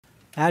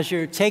As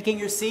you're taking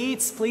your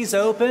seats, please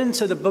open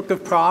to the book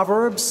of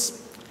Proverbs,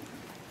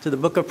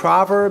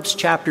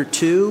 chapter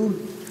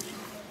 2.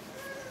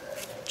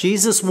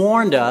 Jesus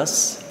warned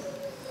us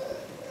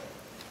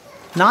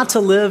not to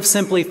live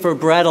simply for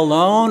bread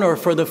alone or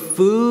for the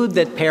food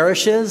that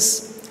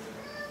perishes,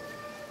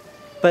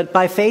 but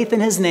by faith in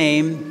his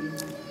name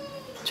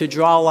to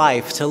draw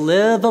life, to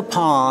live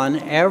upon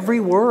every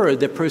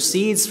word that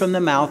proceeds from the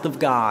mouth of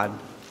God,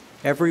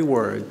 every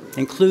word,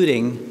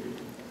 including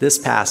this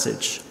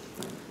passage.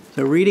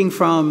 So reading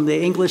from the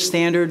English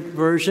Standard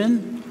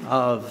Version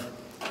of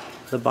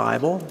the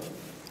Bible,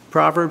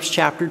 Proverbs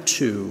chapter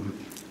 2.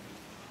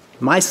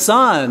 My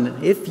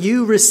son, if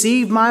you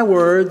receive my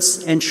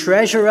words and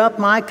treasure up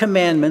my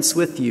commandments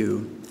with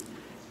you,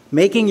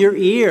 making your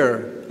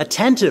ear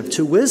attentive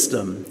to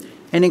wisdom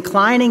and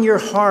inclining your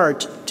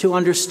heart to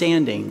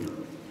understanding.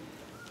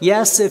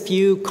 Yes, if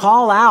you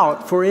call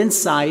out for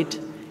insight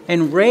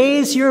and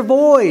raise your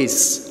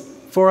voice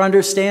for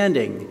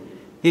understanding,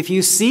 if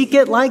you seek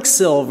it like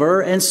silver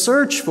and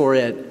search for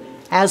it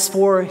as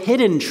for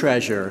hidden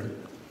treasure,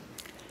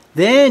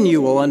 then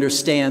you will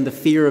understand the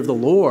fear of the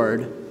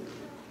Lord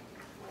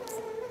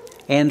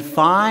and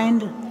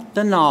find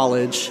the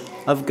knowledge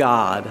of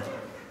God.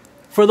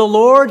 For the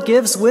Lord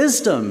gives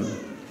wisdom.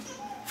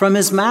 From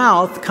his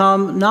mouth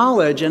come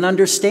knowledge and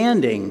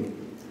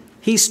understanding.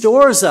 He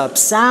stores up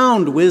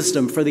sound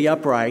wisdom for the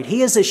upright.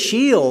 He is a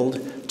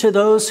shield to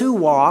those who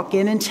walk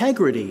in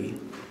integrity,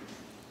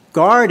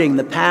 guarding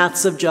the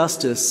paths of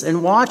justice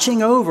and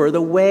watching over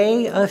the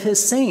way of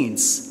his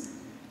saints.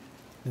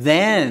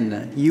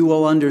 Then you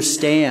will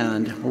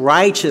understand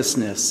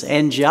righteousness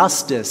and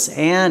justice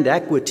and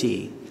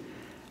equity,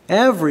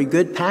 every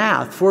good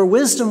path, for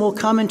wisdom will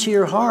come into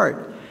your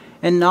heart,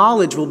 and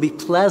knowledge will be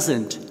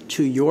pleasant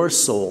to your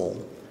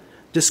soul.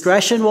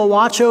 Discretion will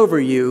watch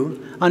over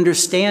you,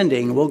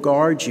 understanding will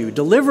guard you,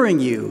 delivering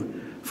you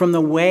from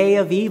the way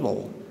of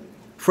evil,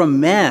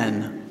 from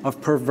men of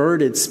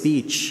perverted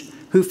speech,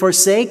 who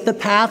forsake the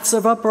paths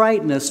of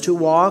uprightness to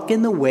walk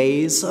in the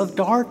ways of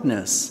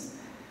darkness,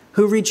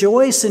 who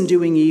rejoice in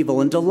doing evil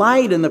and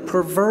delight in the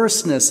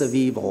perverseness of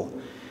evil,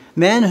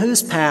 men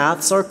whose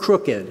paths are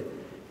crooked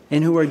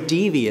and who are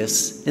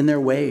devious in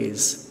their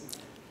ways.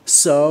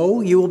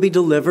 So you will be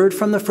delivered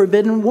from the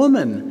forbidden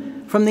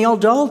woman, from the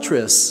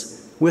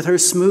adulteress with her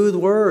smooth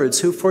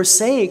words, who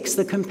forsakes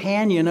the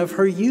companion of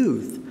her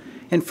youth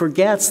and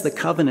forgets the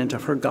covenant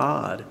of her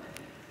God.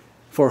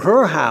 For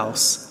her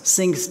house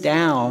sinks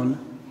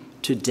down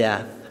to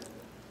death,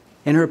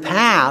 and her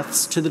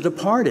paths to the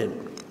departed.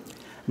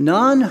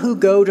 None who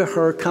go to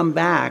her come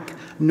back,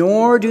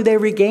 nor do they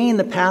regain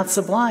the paths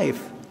of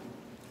life.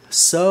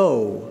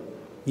 So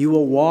you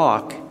will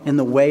walk in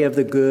the way of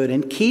the good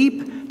and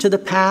keep to the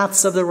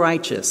paths of the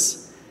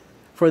righteous.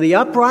 For the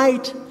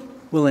upright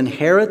will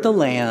inherit the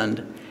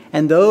land,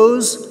 and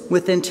those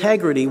with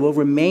integrity will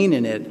remain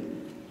in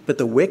it. But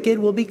the wicked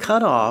will be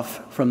cut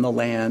off from the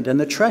land, and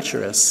the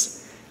treacherous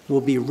will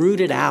be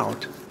rooted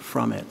out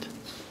from it.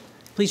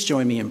 Please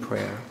join me in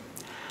prayer.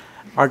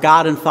 Our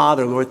God and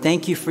Father, Lord,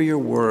 thank you for your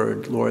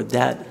word, Lord,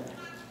 that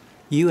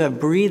you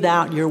have breathed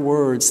out your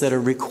words that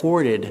are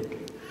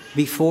recorded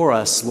before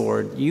us,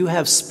 Lord. You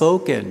have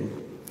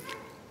spoken.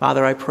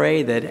 Father, I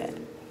pray that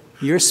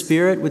your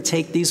Spirit would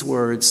take these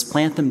words,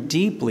 plant them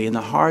deeply in the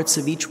hearts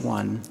of each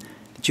one,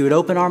 that you would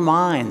open our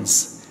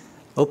minds,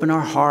 open our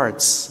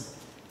hearts,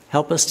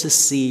 help us to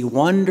see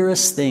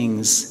wondrous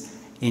things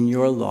in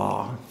your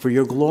law. For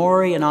your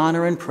glory and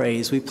honor and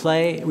praise, we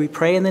pray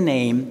in the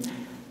name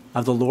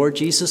of the Lord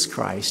Jesus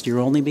Christ, your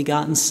only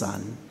begotten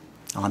Son.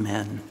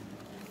 Amen.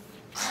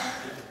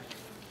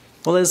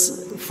 Well,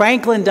 as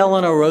Franklin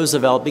Delano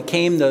Roosevelt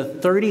became the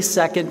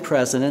 32nd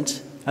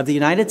president of the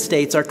United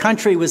States, our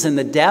country was in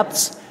the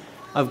depths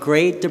of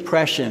Great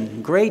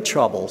Depression, great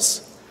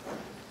troubles.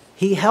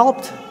 He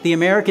helped the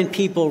American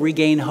people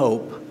regain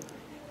hope.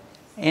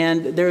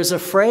 And there's a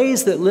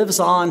phrase that lives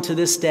on to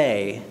this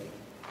day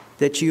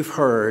that you've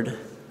heard,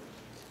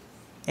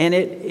 and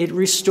it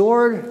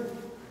restored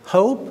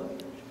hope,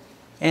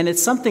 and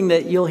it's something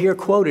that you'll hear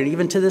quoted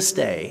even to this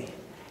day.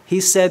 He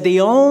said,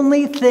 the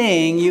only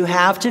thing you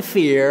have to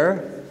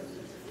fear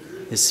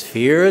is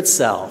fear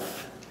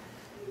itself.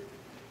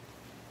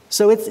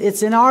 So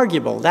it's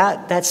inarguable.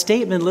 That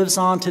statement lives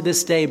on to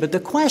this day, but the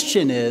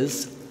question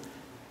is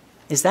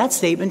that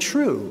statement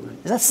true?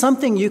 Is that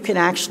something you can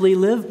actually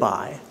live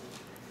by?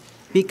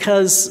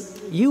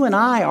 Because you and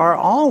I are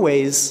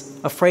always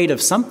afraid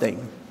of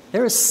something.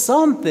 There is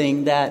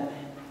something that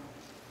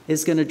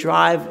is going to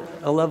drive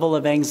a level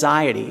of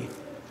anxiety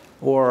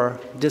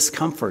or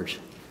discomfort.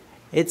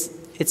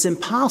 It's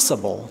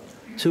impossible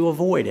to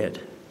avoid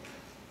it.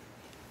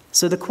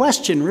 So the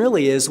question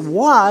really is,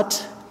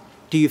 what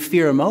do you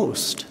fear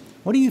most?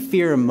 What do you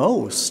fear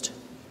most?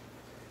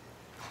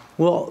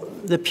 Well,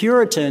 the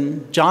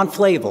Puritan John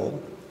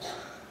Flavel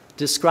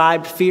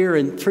described fear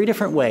in three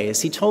different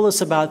ways. He told us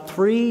about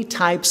three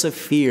types of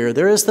fear.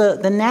 There is the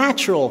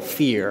natural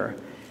fear.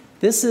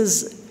 This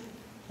is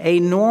a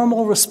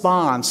normal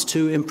response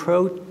to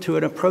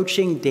an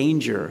approaching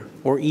danger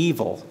or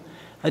evil.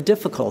 a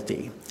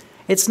difficulty.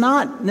 It's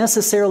not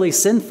necessarily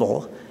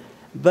sinful,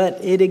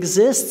 but it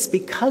exists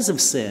because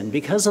of sin,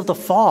 because of the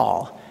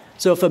fall.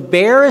 So if a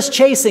bear is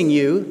chasing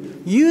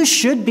you, you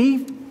should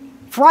be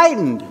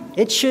frightened.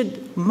 It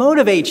should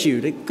motivate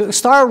you to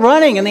start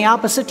running in the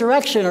opposite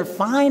direction or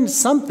find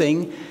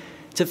something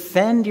to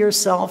fend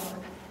yourself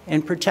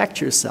and protect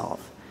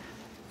yourself.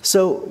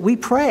 So we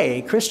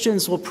pray,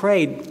 Christians will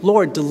pray,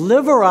 Lord,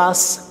 deliver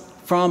us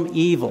from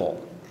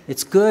evil.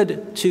 It's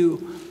good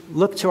to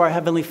look to our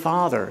Heavenly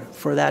Father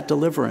for that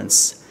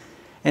deliverance.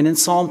 And in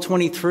Psalm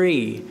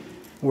 23,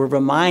 we're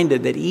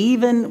reminded that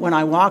even when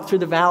I walk through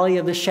the valley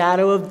of the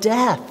shadow of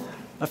death,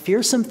 a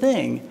fearsome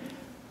thing,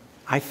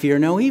 I fear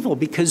no evil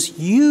because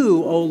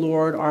you, O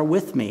Lord, are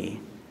with me.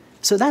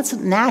 So that's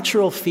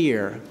natural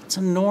fear. It's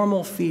a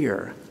normal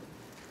fear.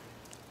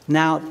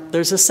 Now,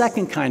 there's a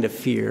second kind of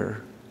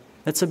fear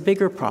that's a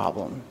bigger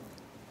problem,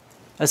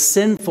 a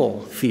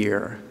sinful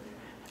fear,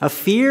 a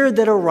fear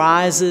that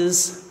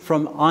arises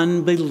from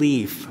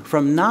unbelief,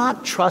 from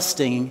not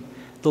trusting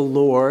the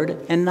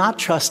Lord and not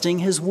trusting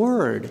His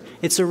word.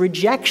 It's a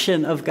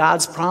rejection of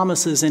God's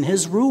promises and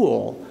His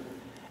rule,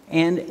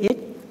 and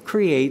it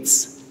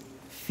creates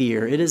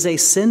fear. It is a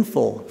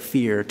sinful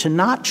fear. To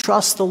not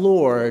trust the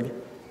Lord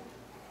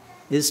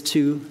is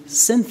to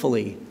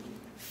sinfully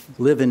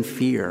live in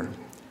fear.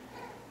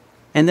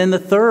 And then the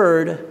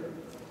third,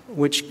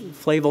 which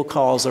Flavel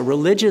calls a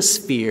religious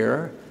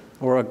fear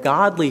or a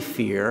godly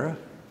fear,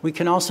 we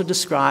can also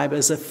describe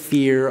as a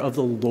fear of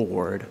the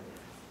Lord.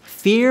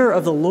 Fear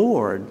of the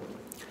Lord.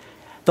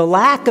 The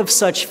lack of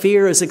such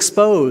fear is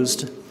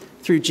exposed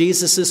through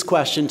Jesus'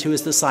 question to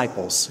His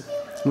disciples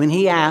when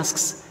He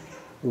asks,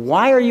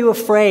 "Why are you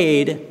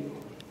afraid,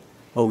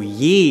 O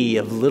ye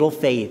of little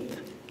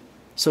faith?"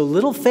 So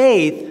little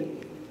faith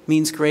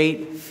means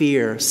great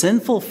fear,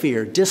 sinful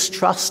fear,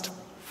 distrust.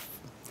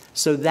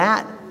 So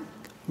that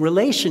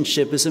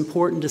relationship is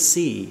important to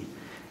see.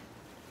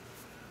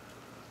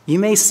 You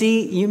may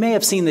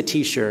have seen the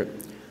t-shirt,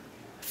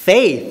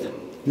 faith,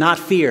 not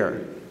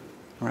fear,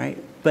 right?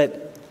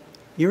 But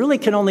you really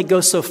can only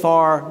go so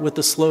far with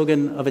the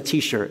slogan of a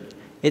t-shirt.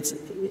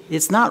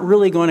 It's not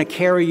really going to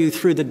carry you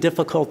through the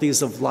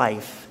difficulties of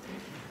life.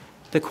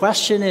 The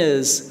question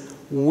is,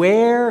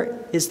 where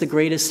is the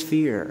greatest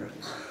fear?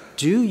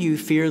 Do you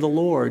fear the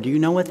Lord? Do you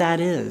know what that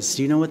is?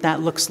 Do you know what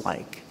that looks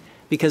like?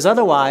 Because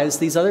otherwise,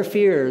 these other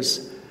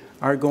fears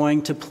are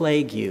going to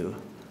plague you,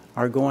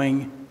 are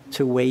going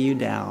to weigh you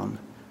down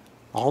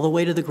all the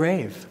way to the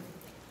grave.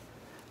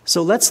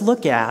 So let's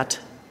look at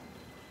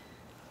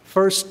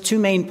first two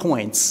main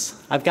points.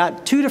 I've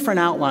got two different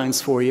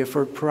outlines for you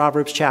for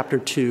Proverbs chapter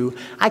 2.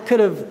 I could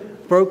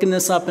have broken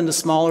this up into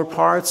smaller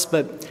parts,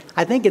 but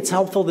I think it's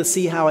helpful to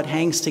see how it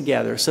hangs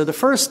together. So the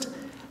first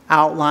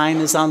outline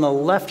is on the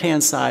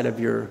left-hand side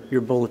of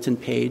your bulletin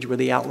page where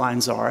the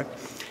outlines are.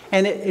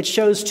 And it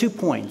shows 2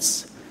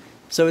 points.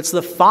 So it's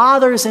the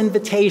Father's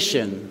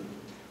invitation.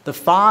 The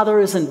Father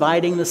is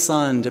inviting the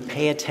Son to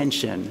pay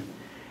attention.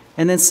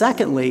 And then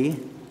secondly,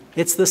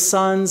 it's the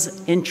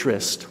Son's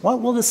interest.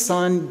 What will the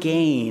Son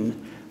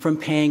gain from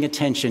paying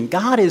attention?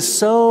 God is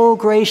so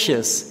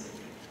gracious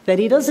that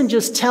He doesn't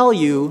just tell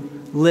you,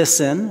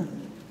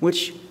 listen,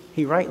 which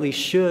He rightly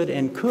should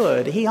and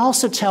could. He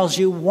also tells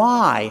you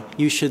why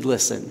you should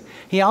listen.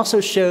 He also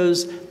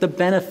shows the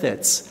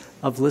benefits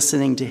of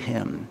listening to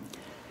Him.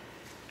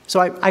 So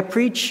I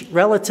preach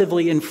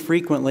relatively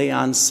infrequently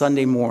on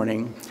Sunday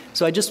morning.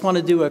 So I just want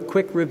to do a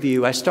quick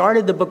review. I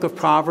started the book of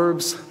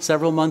Proverbs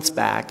several months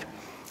back.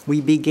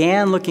 We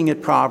began looking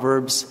at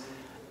Proverbs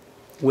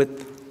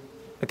with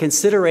a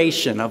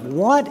consideration of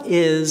what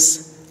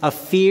is a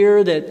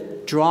fear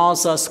that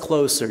draws us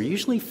closer.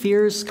 Usually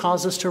fears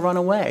cause us to run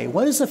away.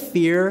 What is a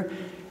fear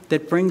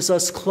that brings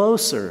us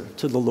closer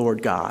to the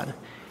Lord God?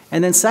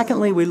 And then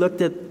secondly, we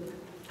looked at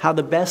how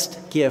the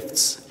best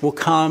gifts will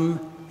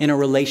come in a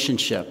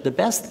relationship. The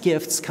best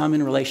gifts come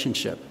in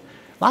relationship.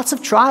 Lots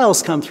of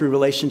trials come through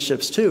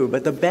relationships too,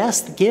 but the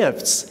best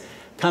gifts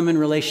come in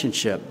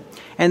relationship.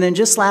 And then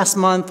just last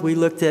month, we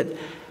looked at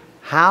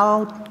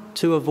how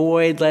to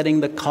avoid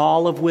letting the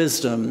call of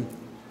wisdom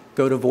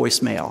go to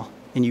voicemail,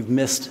 and you've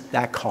missed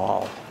that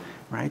call,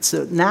 right?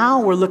 So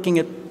now we're looking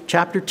at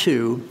chapter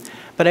 2,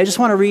 but I just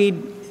want to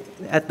read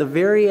at the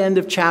very end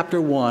of chapter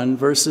 1,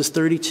 verses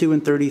 32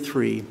 and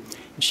 33.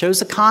 It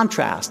shows a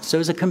contrast,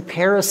 shows a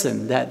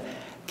comparison that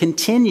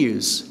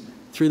continues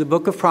through the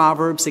book of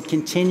Proverbs. It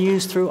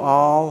continues through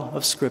all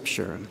of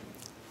Scripture.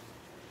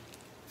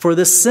 For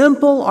the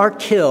simple are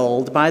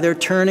killed by their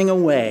turning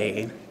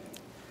away.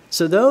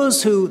 So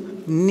those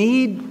who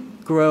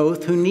need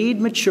growth, who need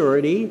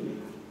maturity,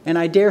 and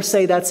I dare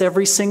say that's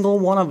every single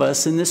one of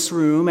us in this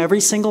room, every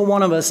single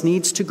one of us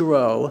needs to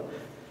grow,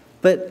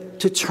 but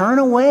to turn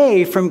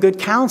away from good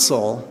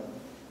counsel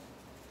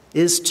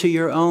is to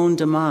your own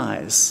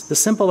demise. The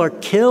simple are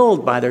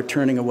killed by their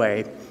turning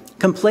away.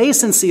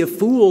 Complacency of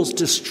fools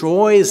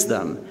destroys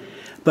them,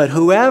 but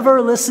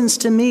whoever listens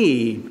to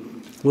me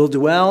will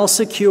dwell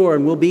secure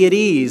and will be at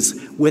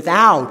ease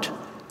without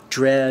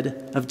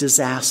dread of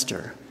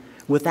disaster.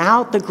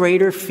 without the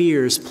greater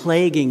fears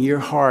plaguing your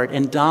heart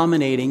and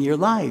dominating your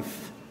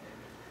life.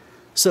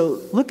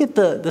 So look at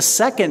the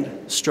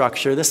second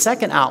structure, the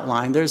second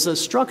outline. There's a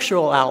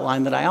structural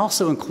outline that I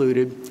also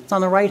included. It's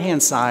on the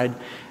right-hand side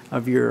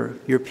of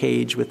your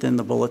page within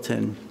the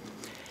bulletin.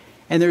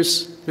 And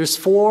there's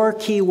 4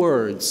 key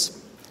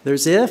words.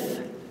 There's if,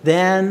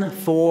 then,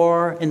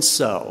 for, and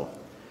so.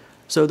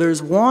 So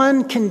there's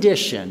one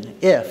condition,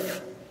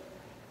 if,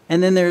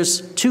 and then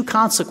there's 2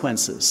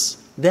 consequences,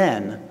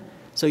 then.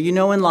 So you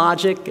know in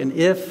logic, an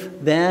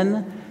if,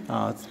 then,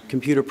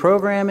 computer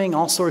programming,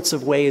 all sorts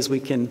of ways we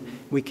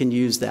can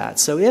use that.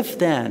 So if,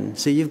 then.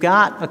 So you've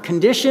got a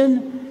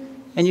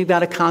condition and you've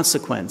got a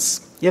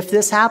consequence. If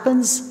this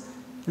happens,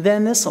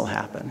 then this will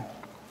happen.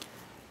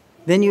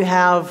 Then you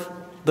have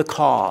the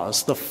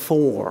cause, the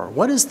for.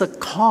 What is the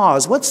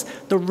cause? What's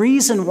the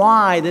reason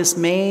why this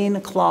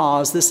main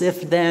clause, this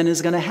if-then,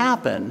 is going to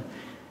happen?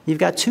 You've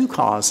got 2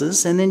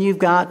 causes, and then you've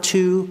got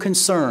 2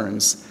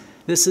 concerns.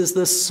 This is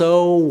the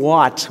so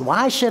what.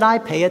 Why should I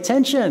pay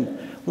attention?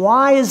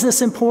 Why is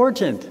this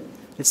important?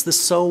 It's the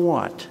so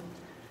what.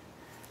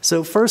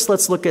 So first,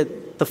 let's look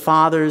at the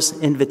Father's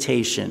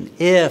invitation.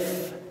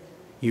 If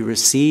you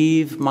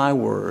receive my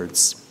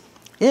words.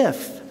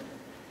 If.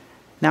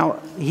 Now,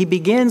 he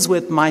begins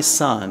with my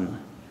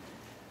son.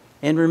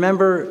 And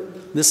remember,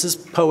 this is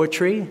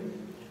poetry,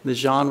 the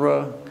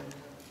genre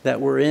that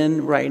we're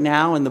in right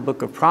now in the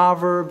book of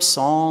Proverbs,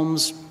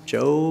 Psalms,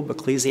 Job,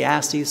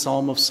 Ecclesiastes,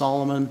 Psalm of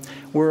Solomon.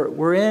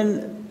 We're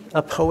in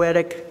a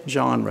poetic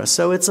genre.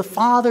 So it's a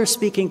father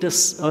speaking to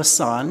a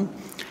son.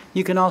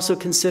 You can also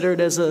consider it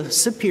as a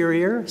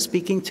superior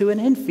speaking to an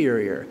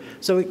inferior.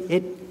 So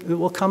it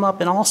will come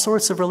up in all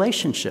sorts of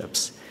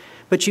relationships.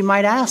 But you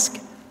might ask,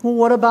 well,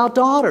 what about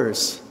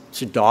daughters?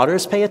 Should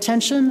daughters pay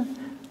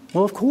attention?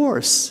 Well, of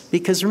course,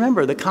 because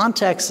remember, the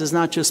context is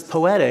not just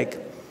poetic,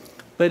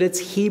 but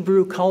it's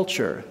Hebrew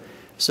culture.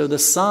 So the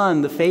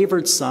son, the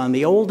favored son,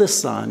 the oldest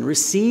son,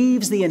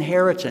 receives the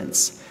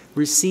inheritance,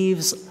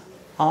 receives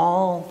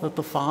all that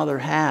the father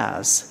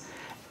has.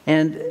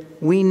 And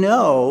we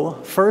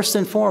know, first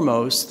and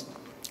foremost,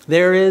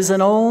 there is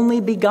an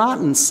only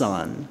begotten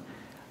son.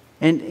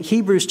 And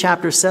Hebrews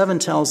chapter 7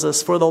 tells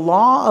us, for the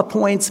law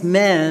appoints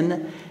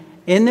men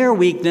in their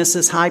weakness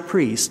as high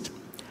priest.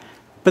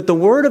 But the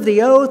word of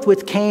the oath,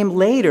 which came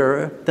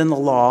later than the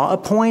law,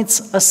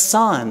 appoints a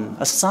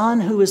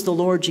son who is the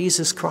Lord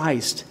Jesus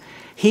Christ.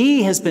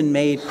 He has been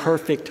made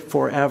perfect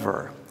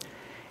forever.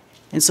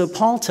 And so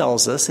Paul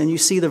tells us, and you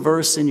see the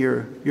verse in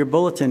your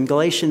bulletin,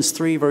 Galatians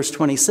 3, verse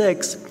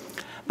 26,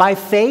 by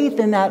faith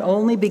in that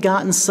only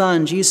begotten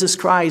Son, Jesus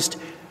Christ,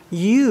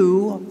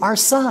 you are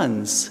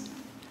sons.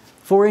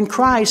 For in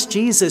Christ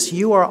Jesus,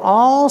 you are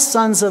all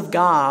sons of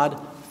God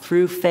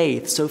through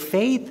faith. So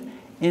faith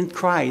in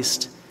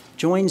Christ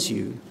joins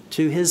you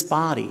to his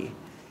body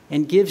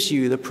and gives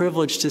you the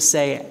privilege to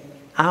say,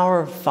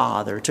 our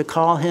Father, to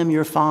call him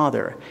your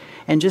Father.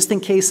 And just in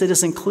case it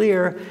isn't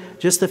clear,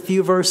 just a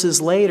few verses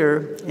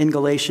later in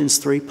Galatians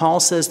 3, Paul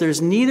says,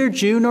 there's neither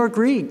Jew nor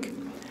Greek.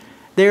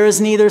 There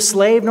is neither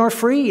slave nor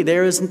free.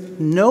 There is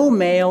no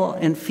male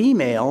and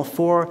female,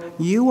 for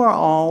you are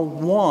all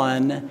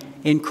one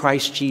in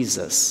Christ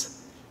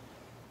Jesus.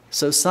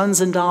 So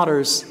sons and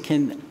daughters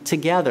can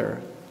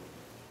together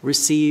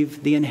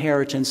receive the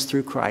inheritance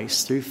through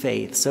Christ, through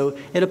faith. So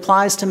it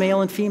applies to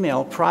male and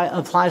female,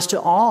 applies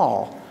to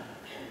all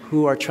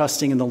who are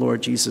trusting in the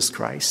Lord Jesus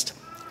Christ.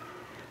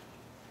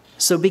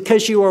 So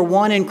because you are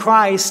one in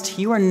Christ,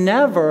 you are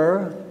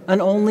never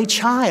an only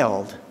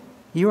child.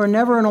 You are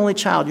never an only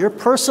child. Your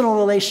personal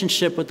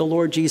relationship with the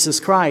Lord Jesus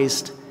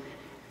Christ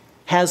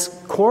has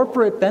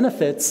corporate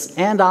benefits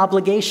and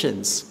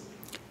obligations.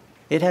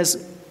 It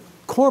has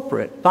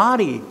corporate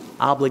body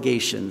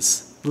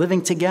obligations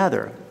living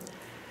together.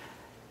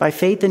 By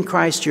faith in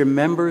Christ, you're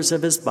members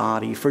of his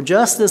body. For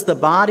just as the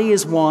body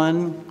is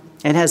one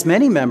and has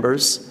many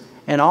members,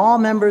 and all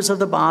members of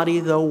the body,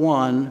 though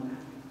one,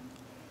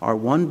 are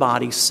one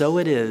body, so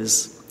it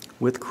is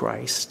with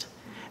Christ.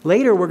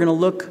 Later, we're going to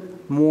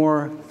look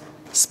more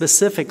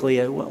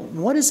specifically at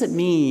what does it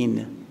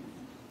mean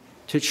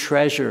to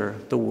treasure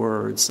the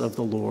words of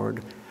the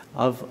Lord,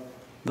 of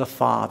the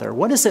Father?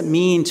 What does it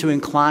mean to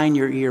incline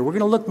your ear? We're going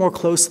to look more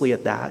closely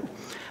at that.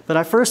 But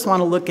I first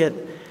want to look at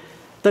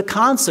the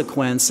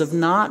consequence of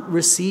not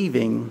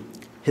receiving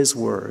his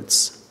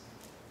words.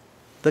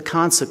 The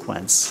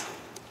consequence.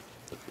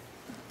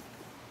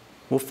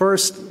 Well,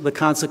 first, the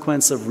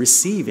consequence of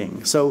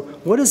receiving. So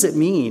what does it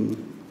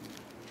mean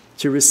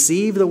to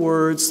receive the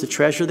words, to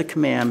treasure the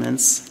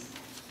commandments?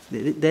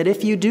 That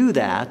if you do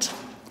that,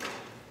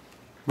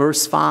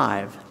 verse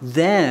 5,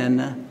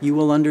 then you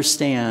will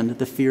understand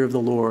the fear of the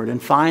Lord and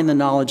find the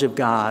knowledge of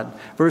God.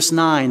 Verse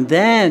 9,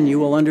 then you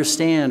will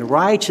understand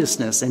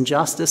righteousness and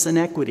justice and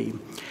equity,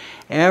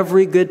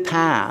 every good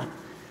path.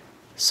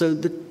 So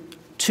the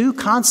 2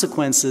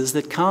 consequences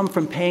that come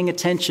from paying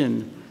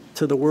attention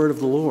to the word of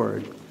the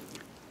Lord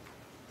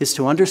is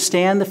to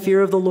understand the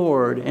fear of the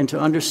Lord and to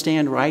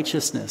understand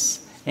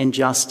righteousness and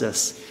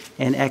justice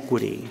and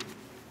equity.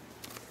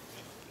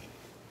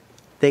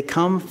 They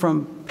come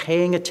from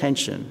paying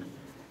attention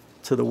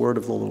to the word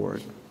of the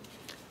Lord.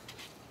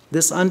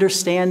 This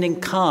understanding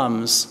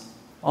comes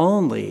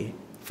only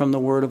from the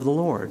word of the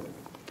Lord.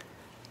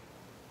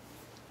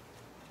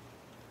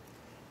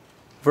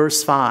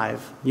 Verse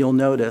 5, you'll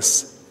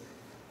notice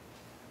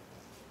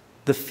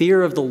the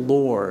fear of the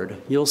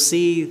Lord. You'll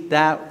see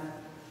that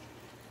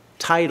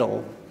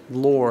title,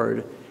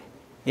 Lord,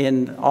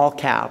 in all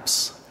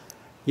caps.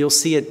 You'll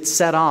see it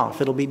set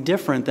off. It'll be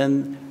different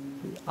than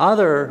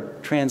other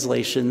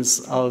translations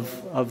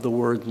of the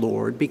word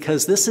Lord,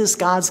 because this is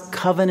God's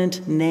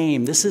covenant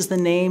name. This is the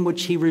name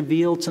which he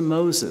revealed to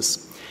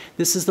Moses.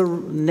 This is the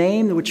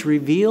name which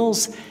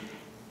reveals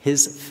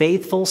his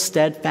faithful,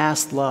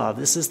 steadfast love.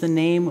 This is the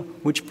name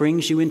which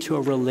brings you into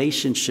a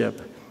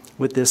relationship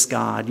with this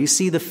God. You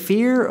see, the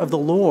fear of the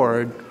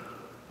Lord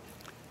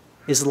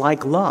is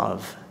like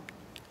love.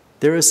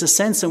 There is a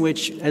sense in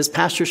which, as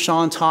Pastor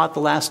Sean taught the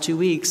last 2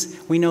 weeks,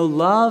 we know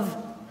love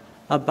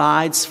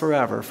abides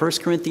forever. 1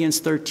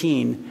 Corinthians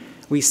 13,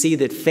 we see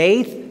that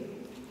faith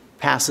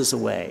passes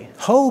away,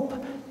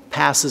 hope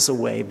passes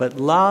away, but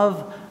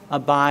love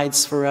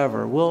abides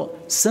forever. Well,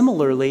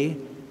 similarly,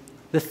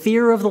 the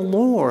fear of the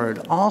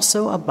Lord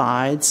also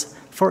abides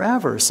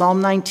forever.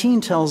 Psalm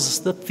 19 tells us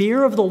the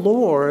fear of the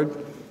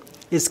Lord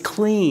is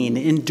clean,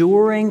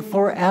 enduring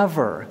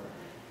forever.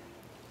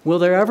 Will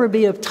there ever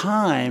be a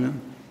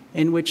time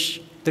in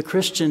which the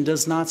Christian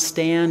does not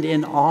stand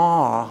in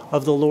awe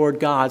of the Lord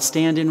God,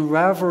 stand in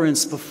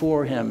reverence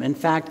before him? In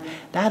fact,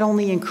 that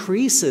only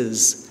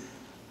increases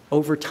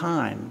over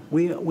time.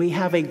 We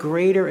have a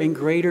greater and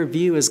greater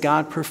view as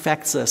God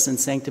perfects us in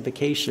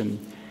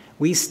sanctification.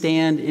 We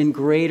stand in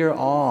greater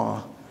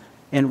awe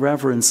and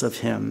reverence of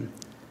him.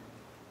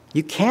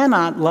 You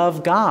cannot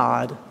love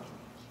God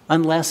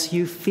unless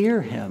you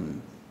fear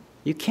him.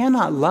 You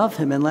cannot love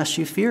him unless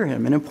you fear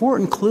him. An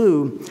important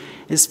clue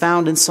is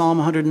found in Psalm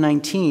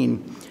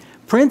 119.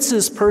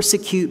 Princes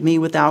persecute me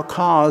without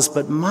cause,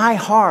 but my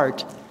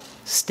heart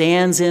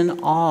stands in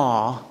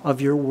awe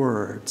of your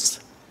words.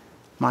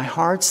 My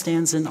heart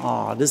stands in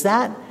awe. Does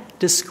that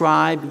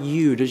describe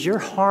you? Does your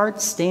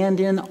heart stand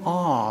in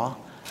awe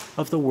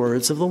of the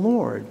words of the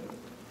Lord?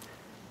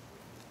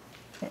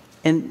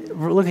 And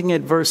we're looking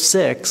at verse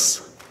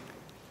 6.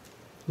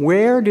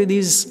 Where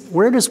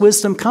does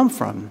wisdom come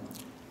from?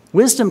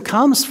 Wisdom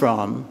comes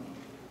from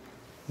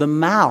the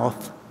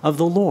mouth of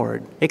the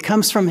Lord. It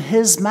comes from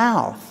his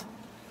mouth.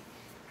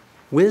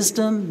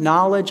 Wisdom,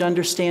 knowledge,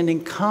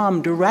 understanding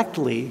come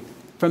directly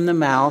from the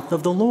mouth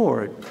of the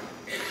Lord.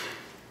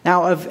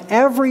 Now, of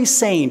every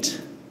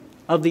saint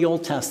of the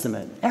Old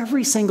Testament,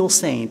 every single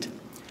saint,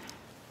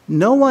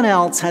 no one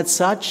else had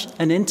such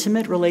an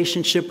intimate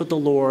relationship with the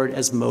Lord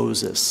as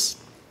Moses.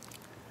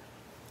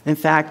 In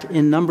fact,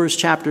 in Numbers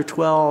chapter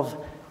 12,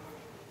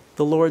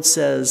 the Lord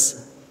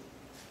says,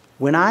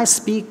 "When I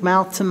speak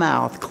mouth to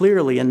mouth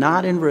clearly and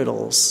not in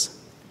riddles,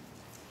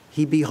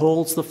 he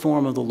beholds the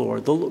form of the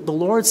Lord." The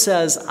Lord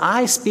says,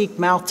 I speak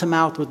mouth to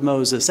mouth with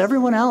Moses.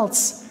 Everyone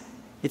else,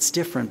 it's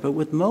different. But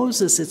with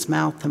Moses, it's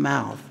mouth to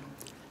mouth,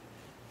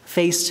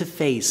 face to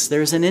face.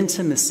 There's an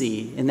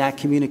intimacy in that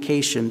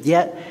communication.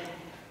 Yet,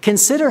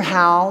 consider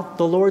how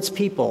the Lord's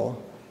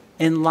people,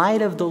 in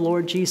light of the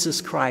Lord Jesus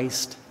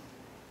Christ,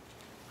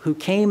 who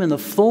came in the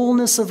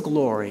fullness of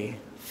glory,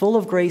 full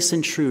of grace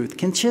and truth,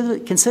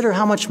 consider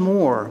how much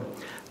more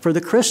for the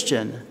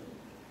Christian.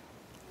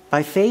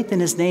 By faith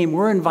in his name,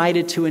 we're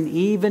invited to an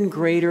even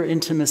greater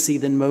intimacy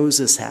than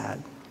Moses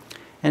had.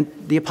 And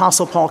the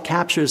Apostle Paul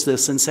captures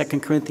this in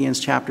 2 Corinthians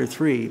chapter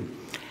 3.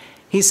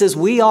 He says,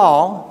 we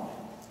all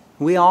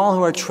who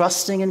are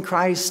trusting in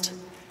Christ,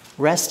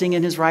 resting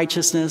in his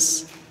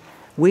righteousness,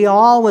 we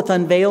all with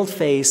unveiled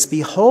face,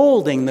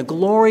 beholding the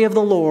glory of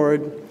the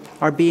Lord,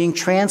 are being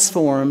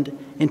transformed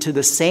into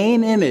the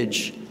same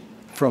image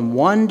from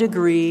one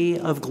degree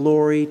of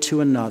glory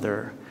to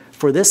another.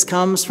 For this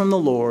comes from the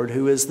Lord,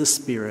 who is the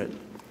Spirit,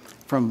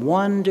 from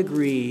one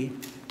degree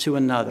to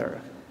another.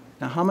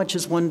 Now, how much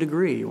is 1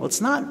 degree? Well, it's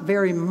not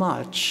very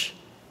much,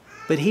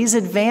 but he's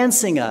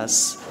advancing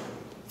us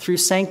through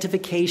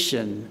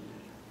sanctification,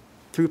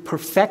 through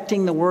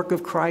perfecting the work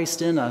of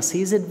Christ in us.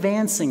 He's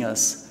advancing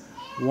us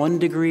 1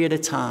 degree at a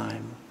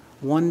time,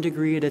 1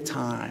 degree at a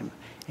time.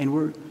 And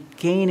we're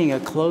gaining a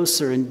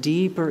closer and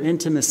deeper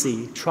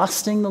intimacy,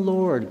 trusting the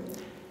Lord,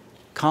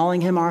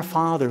 calling him our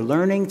Father,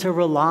 learning to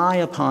rely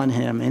upon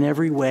him in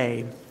every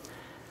way.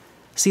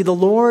 See, the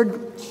Lord,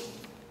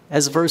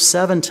 as verse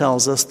 7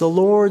 tells us, the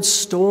Lord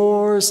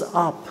stores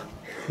up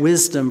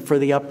wisdom for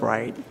the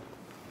upright.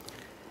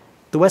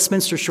 The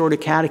Westminster Shorter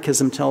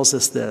Catechism tells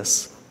us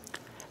this,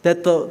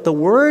 that the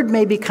word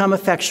may become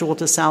effectual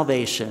to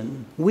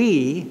salvation.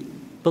 We,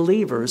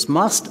 believers,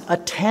 must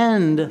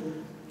attend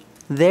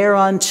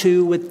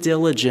thereunto with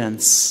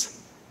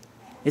diligence.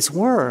 It's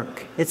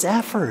work, it's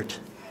effort,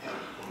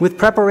 with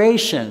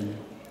preparation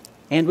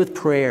and with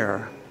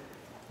prayer.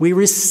 We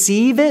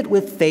receive it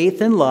with faith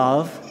and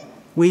love.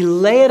 We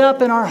lay it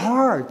up in our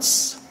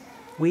hearts.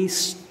 We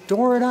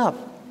store it up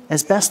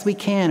as best we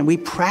can. We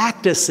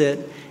practice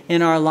it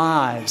in our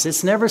lives.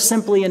 It's never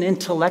simply an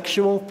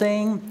intellectual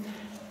thing,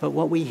 but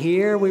what we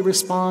hear, we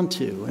respond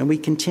to, and we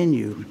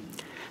continue.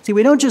 See,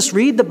 we don't just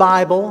read the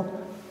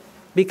Bible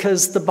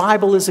because the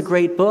Bible is a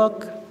great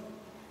book,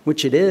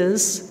 which it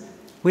is.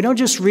 We don't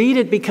just read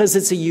it because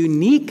it's a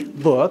unique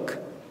book,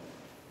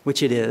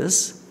 which it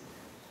is.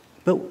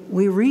 But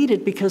we read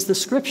it because the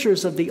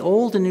scriptures of the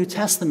Old and New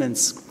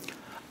Testaments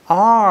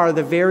are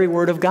the very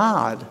Word of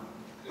God.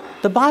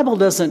 The Bible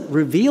doesn't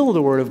reveal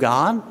the Word of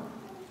God.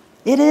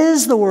 It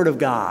is the Word of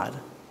God.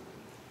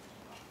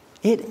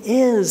 It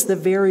is the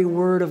very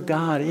Word of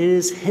God. It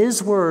is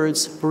His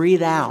words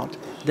breathed out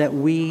that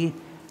we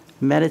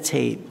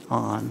meditate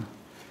on.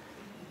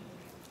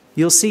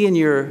 You'll see in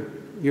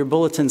your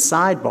bulletin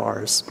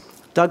sidebars,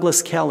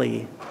 Douglas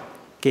Kelly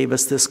gave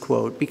us this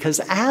quote, because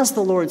as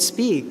the Lord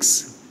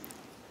speaks,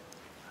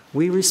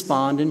 we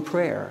respond in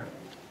prayer.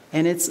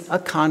 And it's a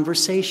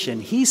conversation.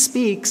 He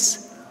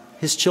speaks,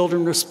 His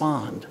children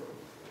respond.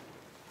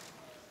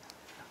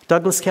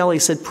 Douglas Kelly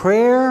said,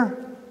 prayer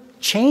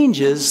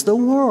changes the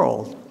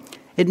world.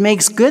 It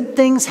makes good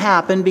things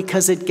happen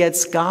because it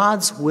gets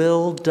God's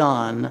will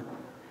done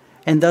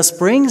and thus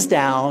brings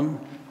down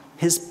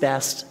His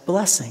best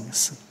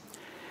blessings.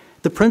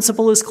 The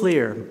principle is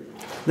clear.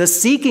 The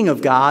seeking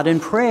of God in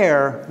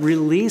prayer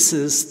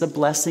releases the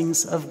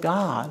blessings of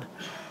God.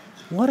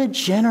 What a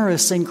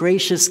generous and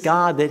gracious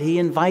God that He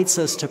invites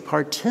us to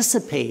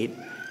participate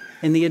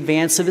in the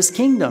advance of His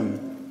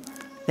kingdom,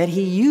 that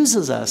He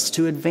uses us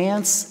to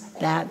advance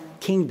that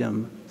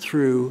kingdom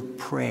through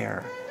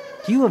prayer.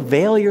 Do you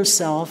avail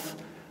yourself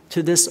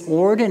to this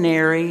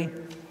ordinary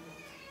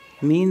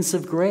means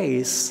of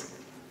grace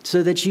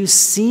so that you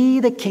see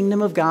the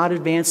kingdom of God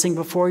advancing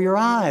before your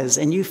eyes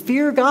and you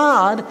fear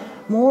God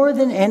more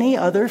than any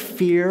other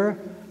fear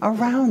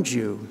around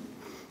you?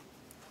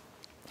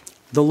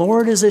 The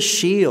Lord is a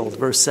shield,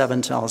 verse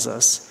 7 tells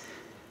us.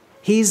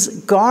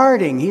 He's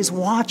guarding, He's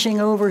watching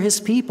over His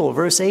people,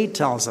 verse 8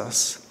 tells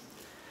us.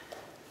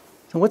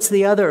 So what's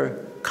the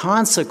other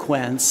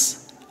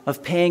consequence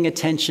of paying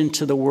attention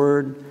to the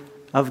Word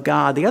of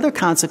God? The other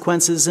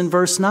consequence is in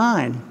verse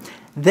 9.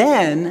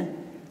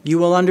 Then you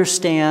will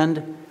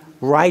understand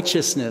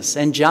righteousness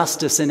and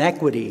justice and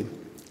equity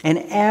and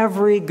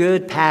every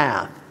good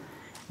path.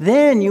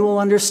 Then you will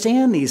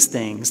understand these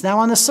things. Now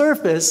on the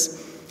surface,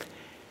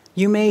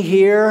 you may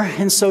hear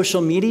in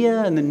social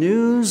media and the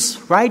news,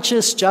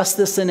 righteous,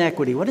 justice, and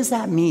equity. What does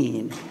that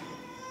mean?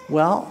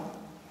 Well,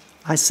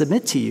 I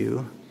submit to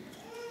you,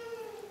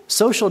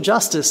 social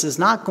justice is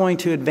not going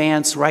to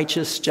advance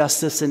righteous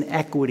justice and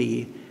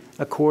equity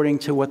according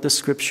to what the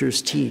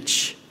scriptures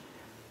teach.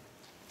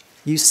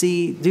 You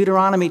see,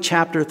 Deuteronomy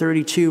chapter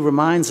 32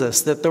 reminds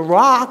us that the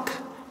rock,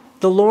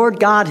 the Lord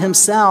God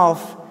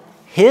Himself,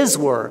 His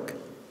work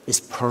is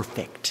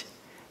perfect.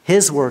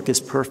 His work is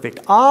perfect.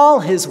 All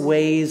His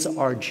ways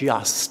are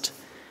just.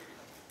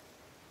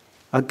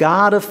 A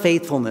God of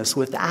faithfulness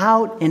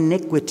without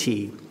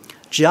iniquity,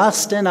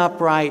 just and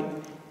upright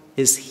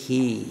is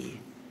He.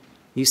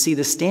 You see,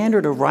 the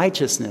standard of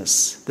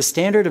righteousness, the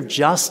standard of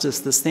justice,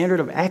 the standard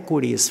of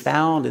equity is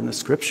found in the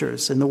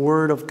scriptures, in the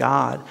Word of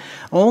God.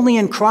 Only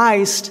in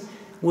Christ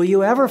will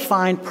you ever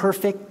find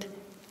perfect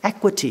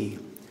equity.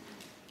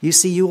 You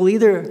see, you will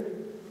either,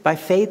 by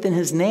faith in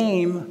His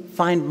name,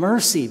 find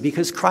mercy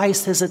because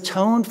Christ has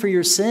atoned for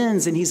your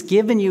sins and He's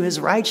given you His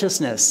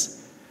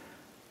righteousness.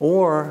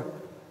 Or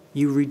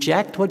you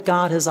reject what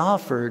God has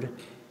offered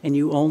and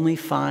you only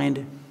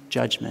find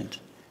judgment.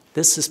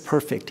 This is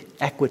perfect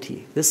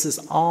equity. This is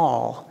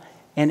all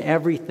and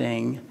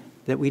everything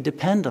that we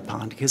depend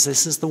upon because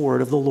this is the word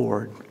of the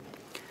Lord.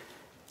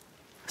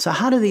 So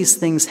how do these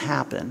things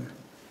happen?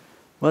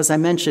 Well, as I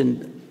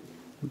mentioned,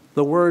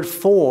 the word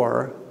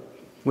for,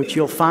 which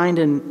you'll find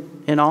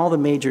in all the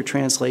major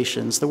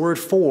translations, the word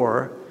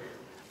for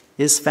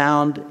is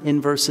found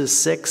in verses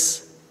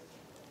 6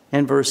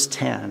 and verse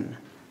 10.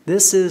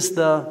 This is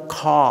the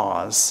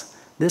cause.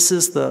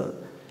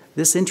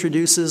 This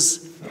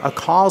introduces a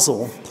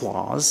causal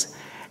clause,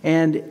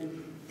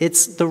 and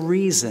it's the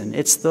reason.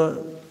 It's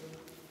the,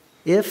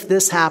 if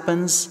this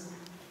happens,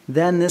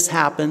 then this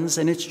happens,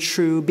 and it's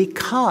true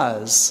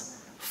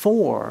because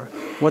for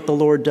what the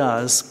Lord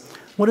does.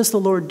 What does the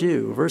Lord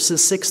do?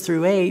 Verses 6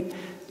 through 8,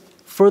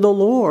 for the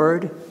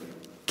Lord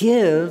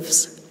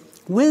gives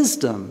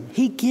wisdom.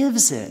 He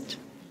gives it.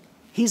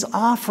 He's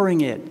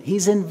offering it.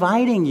 He's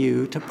inviting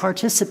you to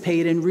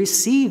participate and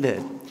receive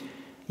it.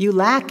 You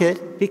lack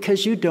it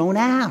because you don't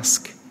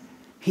ask.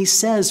 He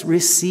says,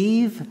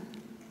 receive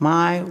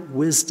my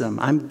wisdom.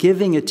 I'm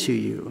giving it to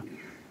you.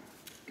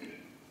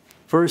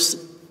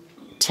 Verse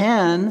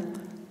 10,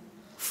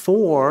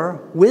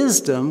 for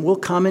wisdom will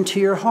come into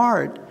your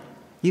heart.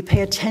 You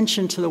pay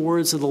attention to the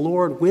words of the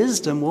Lord,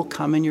 wisdom will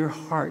come in your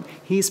heart.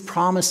 He's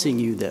promising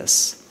you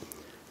this.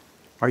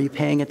 Are you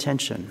paying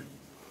attention?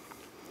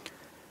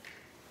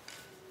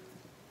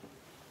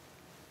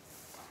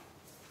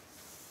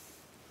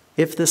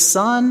 If the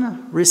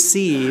Son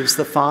receives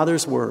the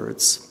Father's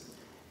words,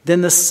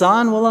 then the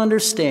Son will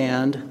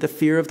understand the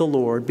fear of the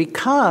Lord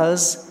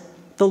because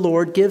the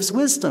Lord gives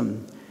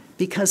wisdom.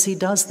 because he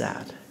does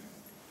that.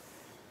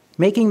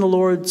 Making the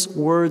Lord's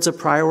words a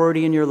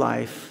priority in your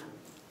life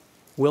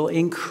will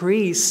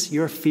increase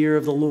your fear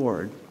of the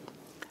Lord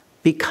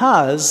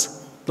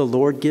because the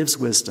Lord gives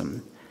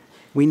wisdom.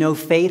 We know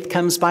faith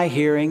comes by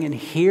hearing, and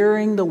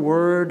hearing the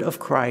word of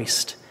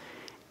Christ.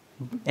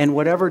 And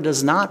whatever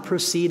does not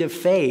proceed of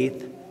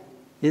faith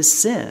is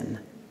sin.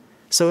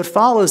 So it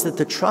follows that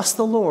to trust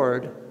the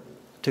Lord,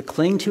 to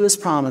cling to his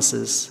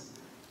promises,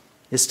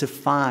 is to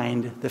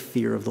find the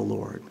fear of the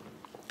Lord.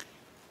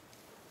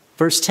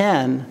 Verse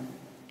 10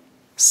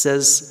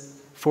 says,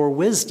 "For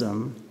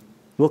wisdom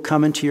will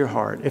come into your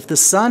heart." If the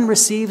Son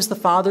receives the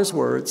Father's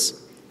words,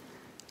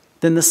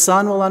 then the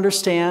Son will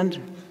understand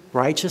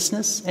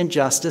righteousness and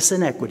justice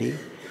and equity,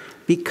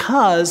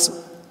 because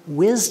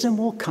wisdom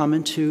will come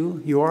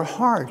into your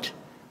heart.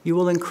 You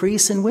will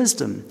increase in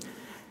wisdom.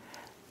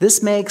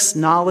 This makes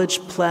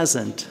knowledge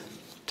pleasant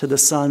to the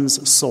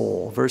Son's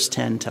soul, verse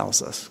 10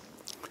 tells us.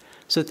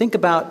 So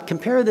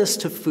compare this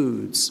to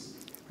foods.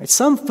 Right?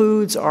 Some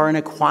foods are an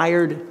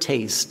acquired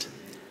taste.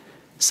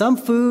 Some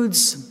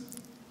foods,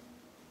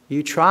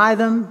 you try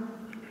them,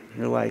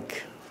 you're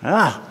like,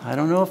 I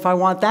don't know if I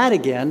want that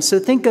again. So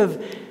think of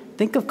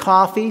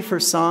coffee for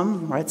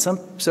some, right?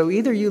 So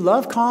either you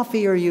love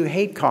coffee or you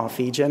hate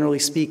coffee, generally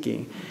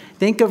speaking.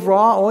 Think of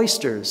raw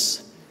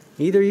oysters.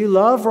 Either you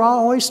love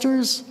raw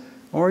oysters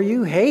or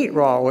you hate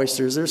raw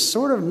oysters. There's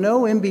sort of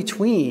no in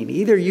between.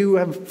 Either you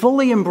have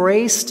fully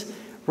embraced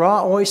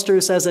raw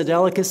oysters as a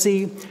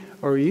delicacy,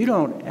 or you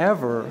don't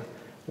ever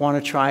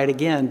want to try it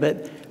again.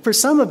 But for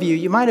some of you,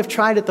 you might have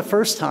tried it the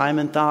first time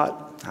and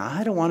thought,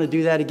 I don't want to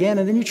do that again.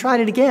 And then you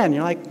tried it again.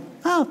 You're like,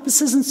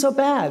 this isn't so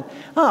bad.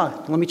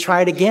 Let me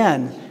try it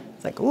again.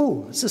 It's like,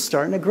 this is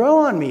starting to grow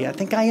on me. I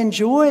think I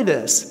enjoy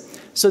this.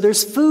 So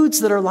there's foods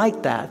that are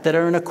like that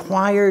are an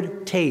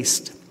acquired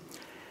taste.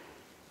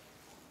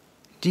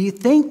 Do you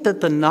think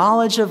that the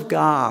knowledge of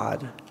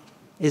God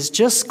is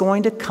just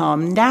going to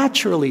come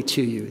naturally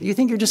to you? You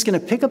think you're just going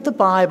to pick up the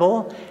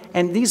Bible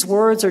and these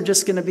words are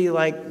just going to be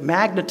like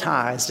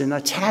magnetized and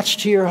attached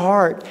to your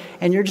heart,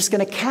 and you're just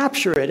going to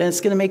capture it and it's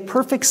going to make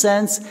perfect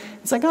sense?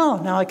 It's like,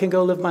 now I can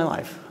go live my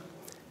life.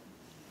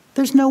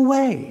 There's no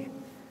way.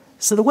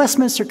 So the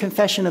Westminster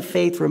Confession of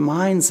Faith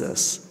reminds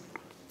us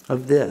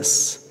of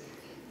this.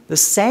 The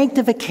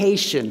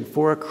sanctification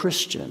for a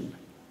Christian,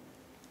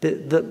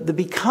 the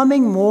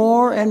becoming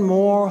more and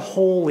more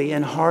holy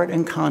in heart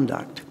and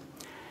conduct,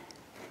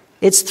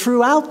 it's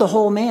throughout the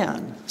whole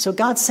man. So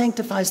God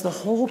sanctifies the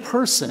whole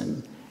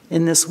person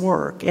in this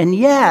work. And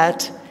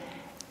yet,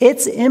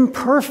 it's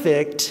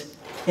imperfect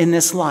in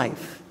this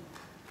life.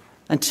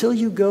 Until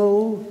you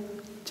go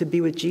to be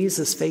with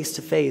Jesus face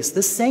to face,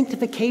 this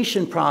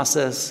sanctification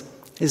process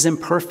is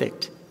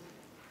imperfect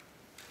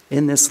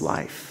in this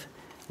life.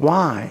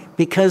 Why?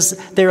 Because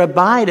there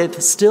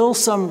abideth still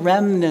some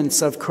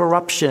remnants of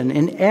corruption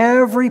in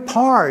every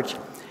part,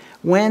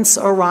 whence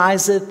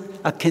ariseth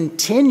a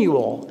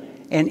continual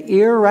and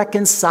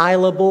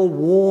irreconcilable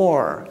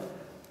war.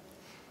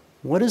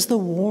 What is the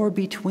war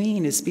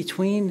between? It's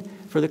between,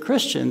 for the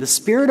Christian, the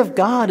Spirit of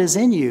God is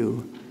in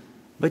you,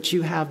 but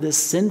you have this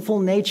sinful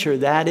nature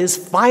that is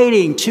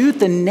fighting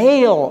tooth and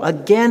nail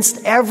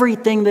against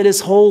everything that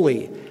is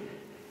holy.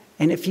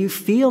 And if you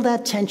feel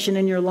that tension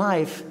in your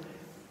life,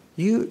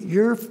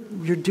 you're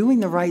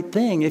doing the right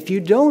thing. If you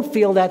don't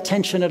feel that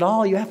tension at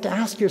all, you have to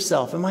ask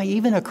yourself, am I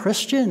even a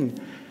Christian?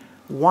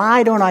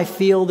 Why don't I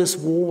feel this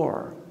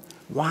war?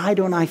 Why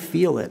don't I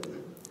feel it?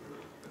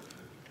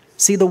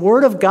 See, the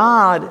Word of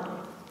God,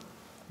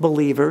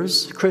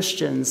 believers,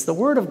 Christians, the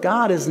Word of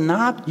God is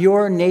not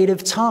your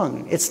native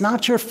tongue. It's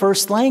not your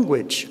first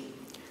language.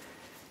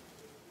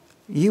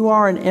 You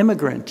are an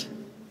immigrant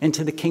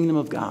into the kingdom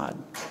of God.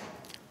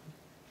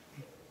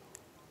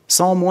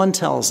 Psalm 1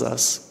 tells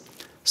us,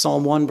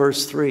 Psalm 1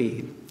 verse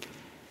 3,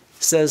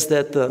 says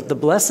that the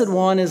Blessed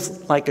One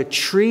is like a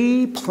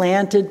tree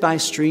planted by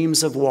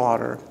streams of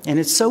water. And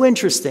it's so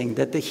interesting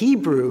that the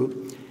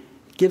Hebrew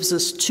gives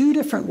us two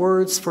different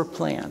words for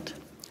plant.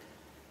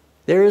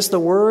 There is the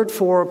word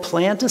for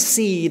plant a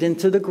seed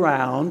into the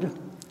ground,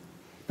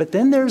 but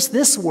then there's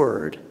this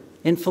word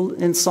in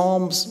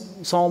Psalm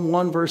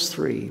 1 verse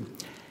 3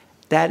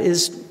 that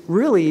is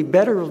really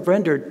better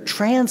rendered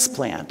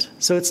transplant.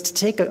 So it's to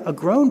take a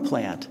grown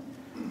plant,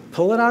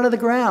 pull it out of the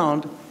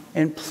ground,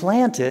 and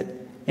plant it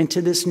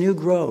into this new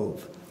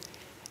grove.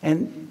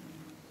 And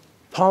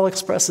Paul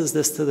expresses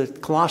this to the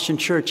Colossian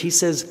church. He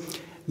says,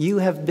 you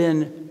have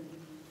been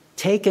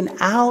taken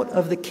out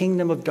of the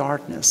kingdom of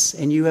darkness,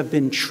 and you have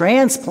been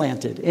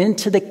transplanted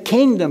into the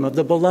kingdom of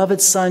the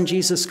beloved Son,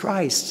 Jesus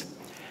Christ.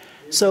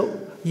 So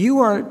you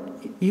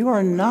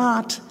are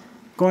not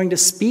going to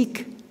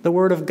speak the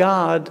word of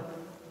God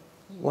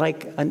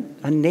like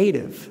a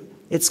native.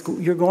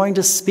 You're going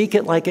to speak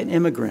it like an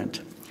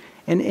immigrant.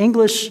 In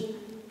English,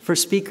 for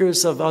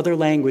speakers of other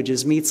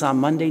languages, meets on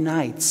Monday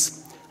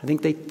nights. I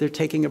think they're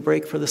taking a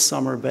break for the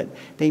summer, but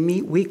they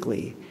meet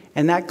weekly.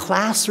 And that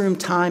classroom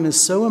time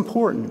is so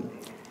important.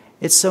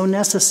 It's so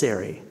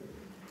necessary.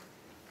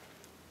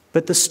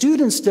 But the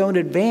students don't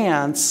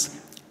advance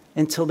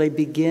until they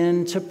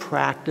begin to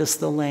practice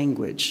the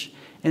language,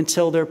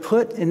 until they're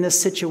put in this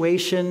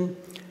situation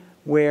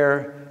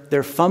where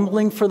they're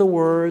fumbling for the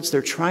words,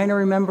 they're trying to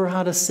remember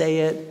how to say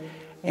it,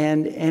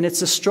 and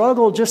it's a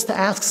struggle just to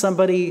ask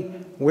somebody,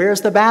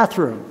 where's the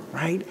bathroom,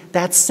 right?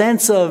 That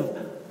sense of,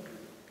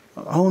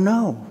 oh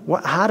no,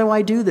 how do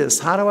I do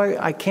this?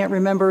 I can't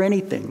remember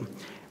anything,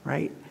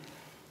 right?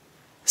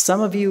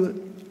 Some of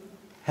you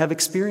have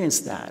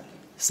experienced that.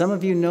 Some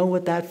of you know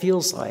what that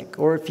feels like.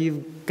 Or if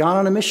you've gone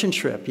on a mission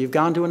trip, you've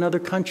gone to another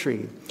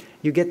country,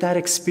 you get that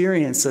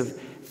experience of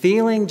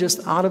feeling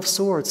just out of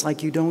sorts,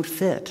 like you don't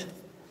fit.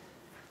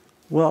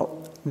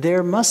 Well,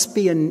 there must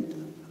be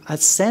a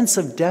sense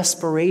of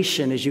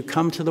desperation as you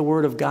come to the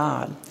Word of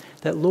God,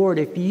 that, Lord,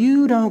 if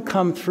you don't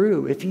come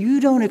through, if you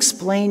don't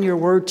explain your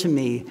word to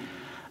me,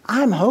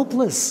 I'm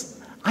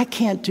hopeless. I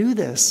can't do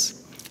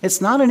this.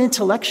 It's not an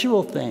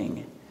intellectual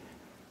thing.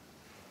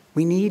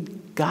 We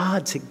need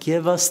God to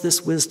give us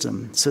this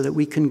wisdom so that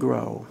we can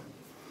grow.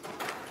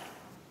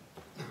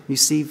 You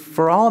see,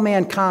 for all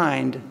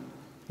mankind,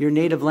 your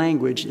native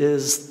language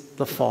is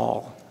the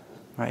fall.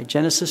 Right?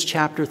 Genesis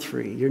chapter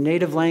 3. Your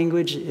native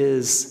language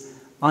is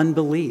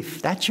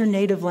unbelief. That's your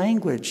native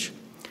language.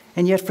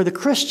 And yet for the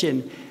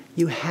Christian,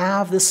 you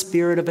have the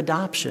spirit of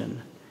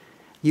adoption.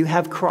 You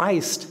have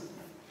Christ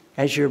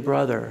as your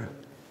brother.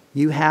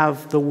 You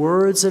have the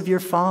words of your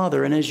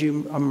Father. And as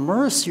you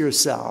immerse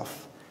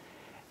yourself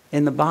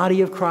in the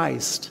body of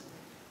Christ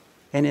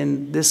and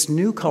in this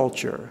new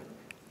culture,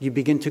 you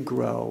begin to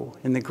grow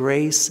in the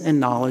grace and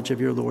knowledge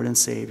of your Lord and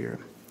Savior.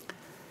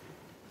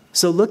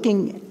 So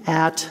looking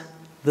at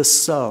the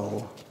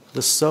so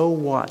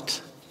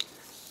what?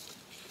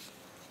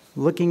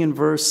 Looking in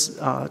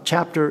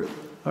chapter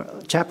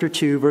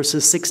 2,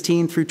 verses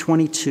 16 through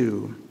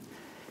 22.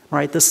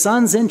 Right, the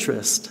son's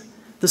interest.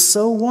 The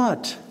so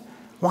what?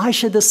 Why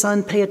should the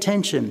son pay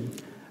attention?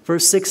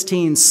 Verse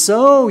 16,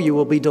 so you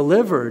will be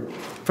delivered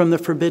from the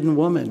forbidden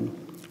woman.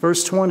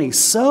 Verse 20,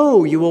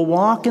 so you will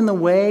walk in the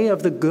way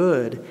of the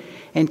good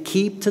and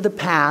keep to the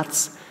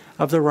paths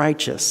of the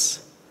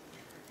righteous.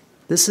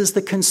 This is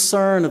the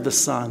concern of the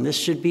Son. This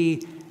should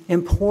be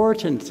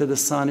important to the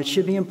Son. It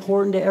should be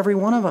important to every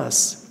one of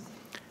us.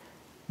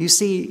 You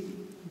see,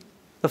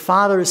 the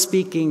Father is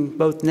speaking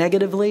both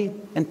negatively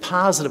and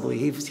positively.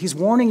 He's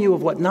warning you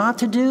of what not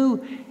to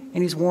do,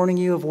 and He's warning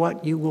you of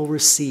what you will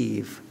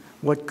receive,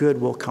 what good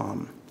will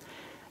come.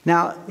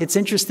 Now, it's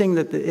interesting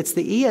that it's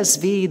the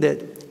ESV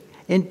that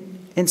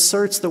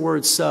inserts the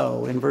word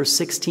so in verse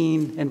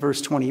 16 and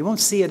verse 20. You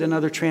won't see it in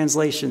other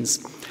translations,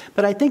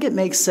 but I think it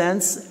makes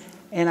sense.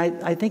 And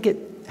I think it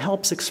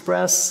helps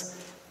express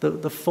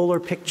the fuller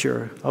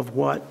picture of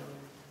what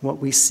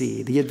we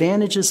see. The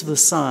advantages of the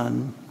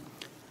Son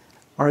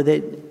are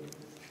that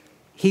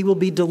He will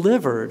be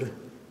delivered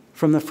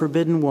from the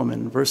forbidden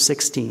woman, verse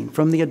 16,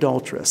 from the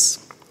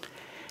adulteress.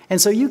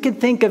 And so you can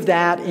think of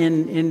that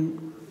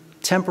in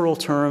temporal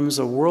terms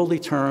or worldly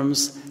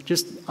terms,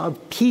 just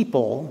of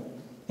people.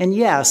 And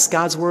yes,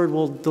 God's word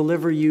will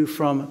deliver you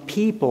from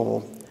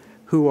people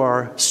who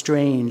are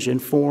strange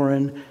and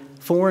foreign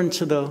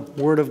to the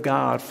Word of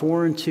God,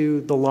 foreign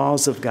to the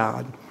laws of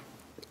God.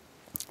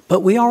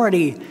 But we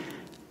already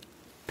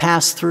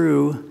passed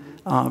through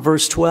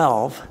verse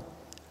 12.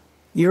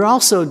 You're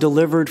also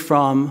delivered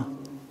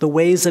from the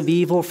ways of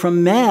evil,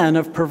 from men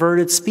of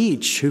perverted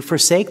speech, who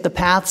forsake the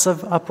paths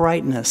of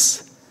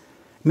uprightness,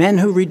 men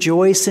who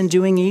rejoice in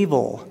doing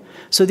evil.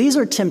 So these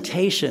are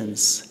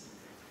temptations.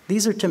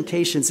 These are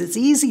temptations. It's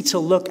easy to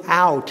look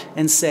out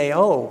and say,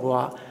 oh,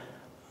 well,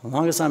 as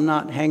long as I'm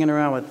not hanging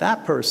around with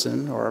that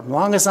person, or as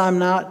long as I'm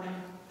not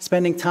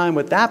spending time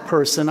with that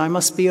person, I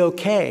must be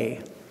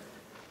okay.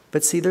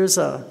 But see, there's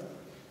a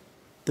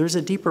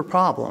deeper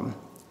problem.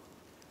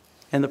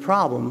 And the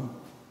problem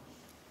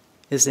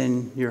is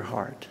in your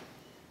heart.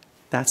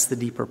 That's the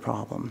deeper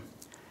problem.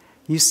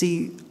 You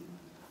see,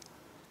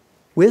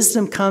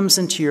 wisdom comes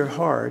into your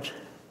heart.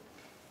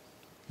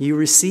 You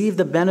receive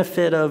the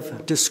benefit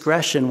of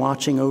discretion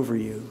watching over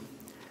you.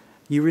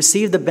 You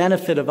receive the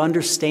benefit of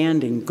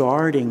understanding,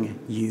 guarding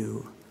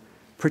you,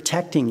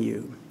 protecting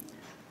you.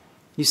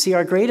 You see,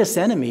 our greatest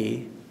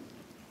enemy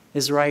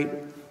is right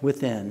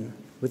within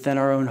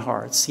our own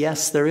hearts.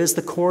 Yes, there is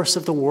the course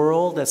of the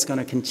world that's going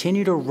to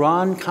continue to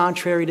run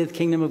contrary to the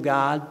kingdom of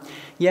God.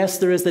 Yes,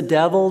 there is the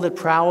devil that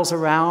prowls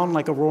around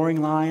like a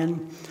roaring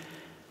lion.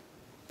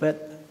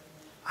 But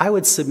I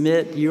would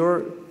submit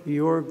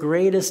your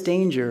greatest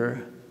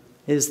danger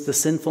is the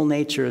sinful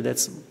nature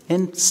that's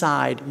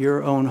inside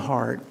your own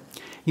heart.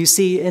 You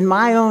see, in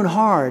my own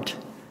heart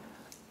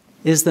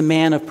is the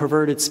man of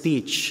perverted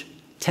speech,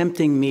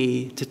 tempting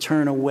me to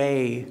turn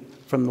away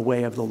from the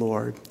way of the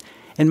Lord.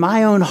 In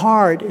my own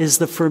heart is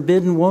the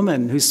forbidden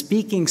woman who's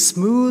speaking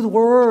smooth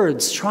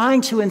words,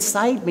 trying to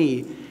incite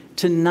me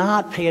to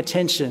not pay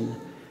attention,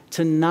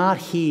 to not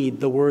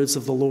heed the words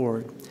of the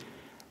Lord.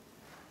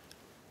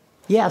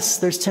 Yes,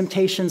 there's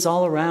temptations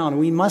all around.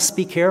 We must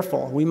be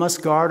careful. We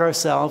must guard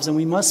ourselves, and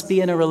we must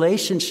be in a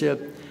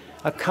relationship,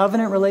 a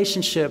covenant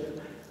relationship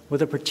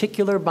with a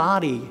particular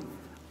body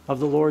of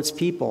the Lord's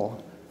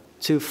people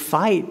to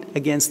fight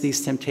against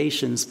these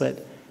temptations,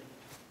 but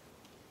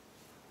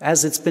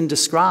as it's been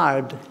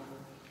described,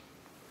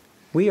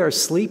 we are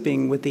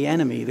sleeping with the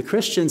enemy. The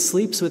Christian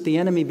sleeps with the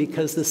enemy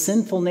because the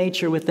sinful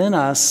nature within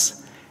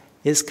us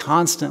is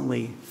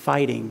constantly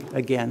fighting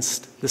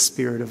against the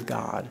Spirit of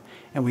God.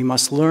 And we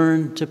must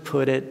learn to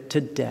put it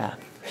to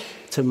death,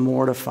 to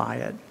mortify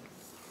it.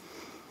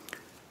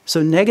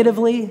 So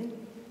negatively,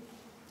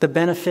 the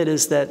benefit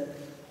is that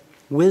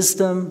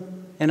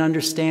wisdom and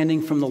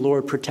understanding from the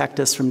Lord protect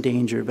us from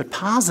danger. But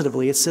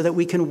positively, it's so that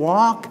we can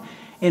walk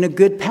in a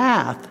good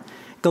path.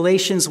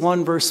 Galatians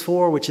 1 verse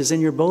 4, which is in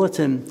your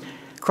bulletin,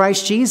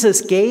 Christ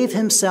Jesus gave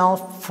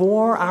himself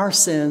for our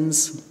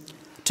sins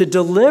to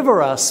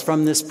deliver us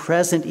from this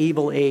present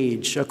evil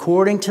age,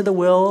 according to the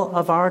will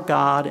of our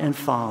God and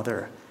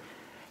Father.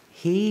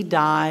 He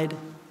died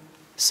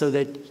so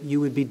that you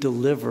would be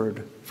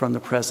delivered from the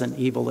present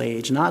evil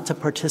age, not to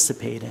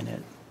participate in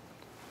it.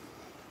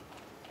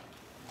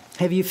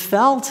 Have you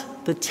felt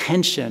the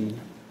tension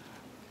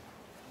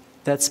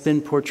that's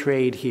been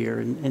portrayed here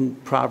in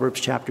Proverbs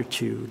chapter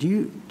 2?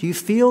 Do you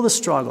feel the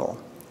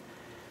struggle?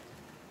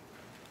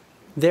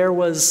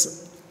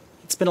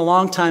 It's been a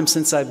long time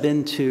since I've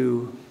been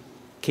to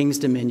King's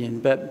Dominion,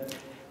 but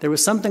there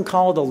was something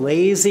called a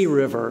lazy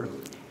river,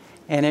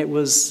 and it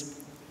was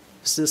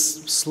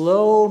this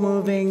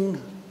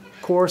slow-moving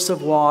course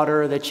of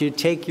water that you'd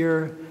take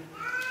your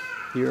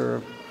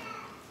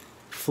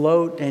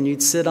float and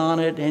you'd sit on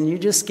it, and you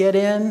just get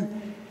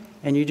in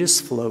and you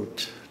just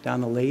float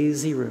down the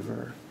lazy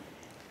river.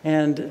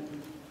 And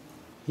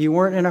you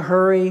weren't in a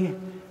hurry.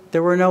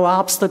 There were no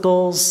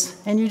obstacles,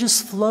 and you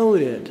just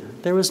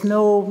floated. There was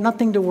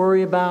nothing to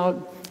worry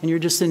about, and you're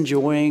just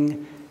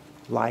enjoying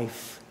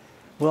life.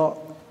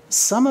 Well,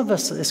 some of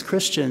us as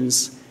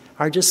Christians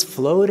are just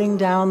floating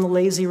down the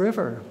lazy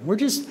river. We're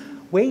just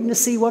waiting to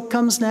see what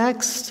comes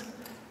next.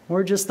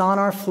 We're just on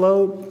our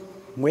float,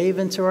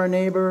 waving to our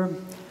neighbor.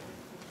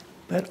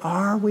 But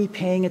are we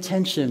paying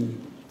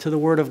attention to the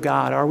Word of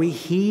God? Are we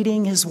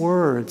heeding His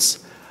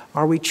words?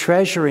 Are we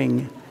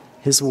treasuring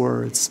His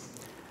words?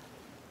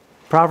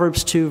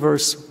 Proverbs 2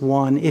 verse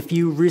 1, if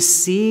you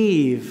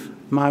receive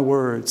my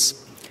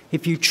words,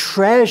 if you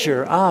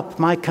treasure up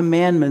my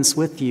commandments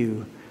with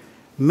you,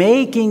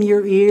 making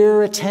your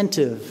ear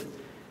attentive,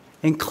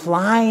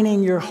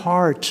 inclining your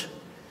heart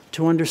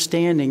to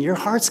understanding, your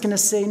heart's going to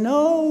say,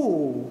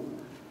 no.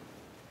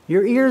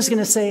 Your ear's going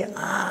to say,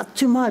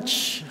 too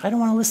much. I don't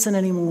want to listen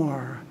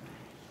anymore.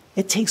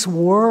 It takes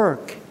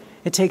work.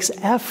 It takes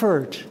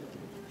effort.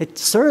 It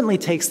certainly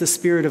takes the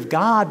Spirit of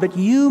God, but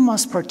you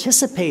must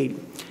participate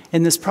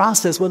in this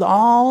process with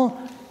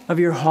all of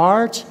your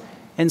heart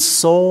and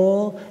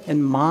soul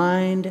and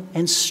mind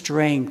and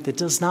strength. It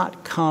does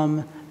not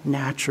come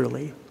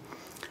naturally.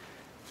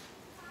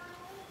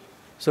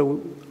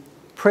 So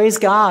praise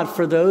God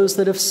for those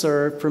that have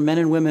served, for men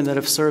and women that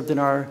have served in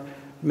our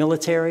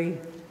military,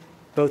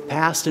 both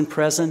past and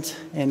present.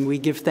 And we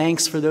give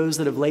thanks for those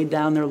that have laid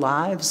down their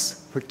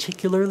lives,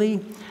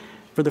 particularly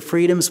for the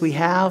freedoms we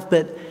have.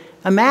 But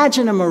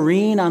imagine a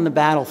Marine on the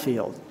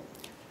battlefield.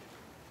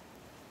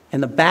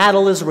 And the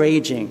battle is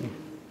raging.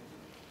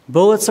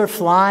 Bullets are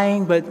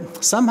flying,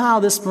 but somehow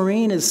this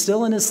Marine is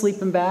still in his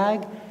sleeping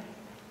bag,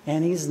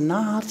 and he's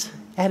not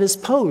at his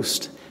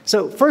post.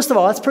 So first of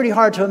all, that's pretty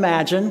hard to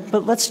imagine,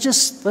 but let's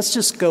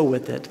just go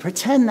with it.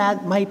 Pretend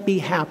that might be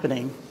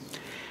happening.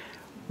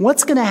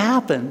 What's going to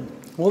happen?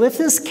 Well, if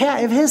his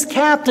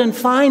captain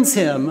finds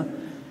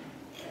him,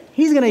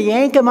 he's going to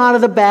yank him out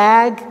of the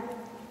bag.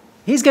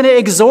 He's going to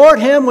exhort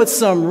him with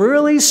some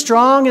really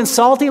strong and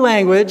salty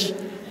language.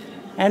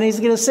 And he's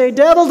going to say,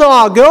 devil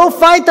dog, go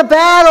fight the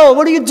battle.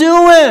 What are you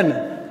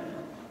doing?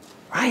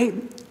 Right?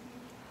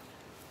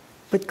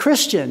 But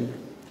Christian,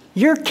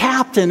 your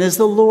captain is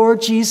the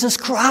Lord Jesus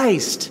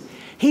Christ.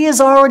 He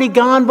has already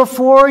gone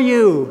before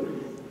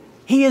you.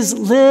 He has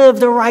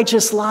lived a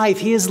righteous life.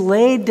 He has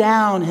laid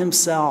down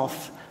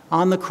himself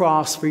on the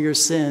cross for your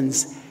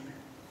sins.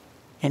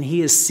 And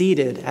he is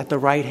seated at the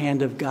right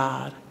hand of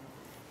God.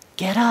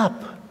 Get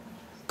up.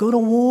 Go to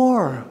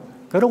war.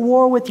 Go to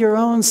war with your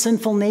own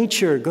sinful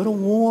nature. Go to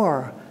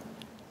war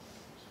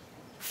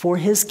for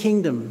his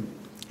kingdom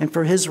and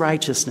for his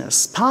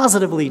righteousness.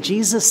 Positively,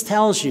 Jesus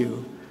tells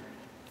you,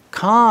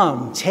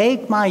 come,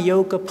 take my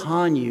yoke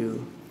upon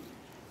you.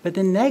 But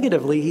then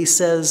negatively, he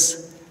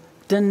says,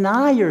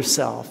 deny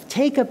yourself.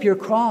 Take up your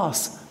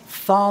cross.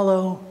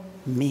 Follow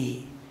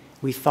me.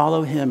 We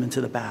follow him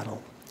into the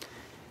battle.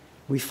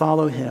 We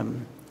follow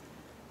him.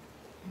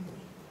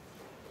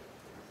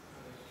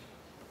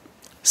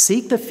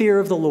 Seek the fear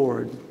of the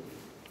Lord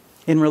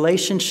in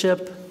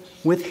relationship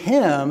with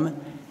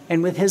him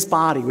and with his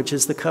body, which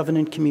is the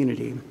covenant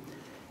community.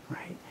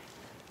 Right?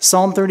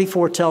 Psalm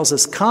 34 tells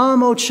us,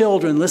 come, O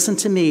children, listen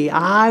to me.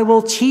 I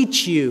will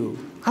teach you.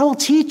 I will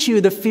teach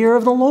you the fear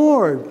of the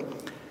Lord.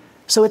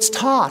 So it's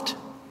taught.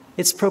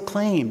 It's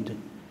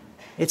proclaimed.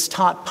 It's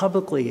taught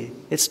publicly.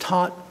 It's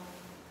taught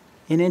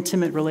in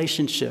intimate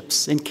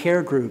relationships, in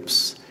care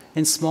groups,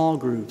 in small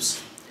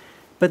groups.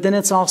 But then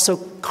it's also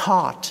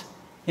caught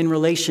in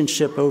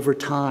relationship over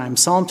time.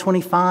 Psalm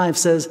 25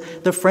 says,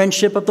 "The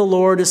friendship of the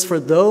Lord is for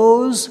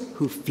those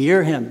who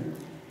fear him."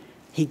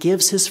 He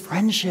gives his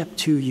friendship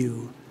to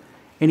you,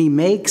 and he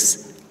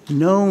makes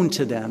known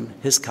to them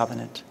his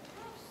covenant.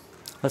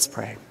 Let's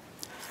pray.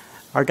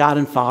 Our God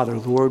and Father,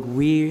 Lord,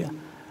 we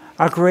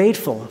are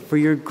grateful for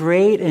your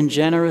great and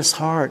generous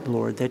heart,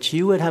 Lord, that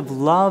you would have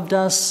loved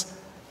us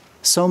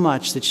so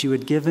much that you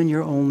had given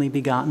your only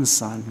begotten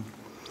Son.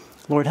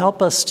 Lord,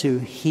 help us to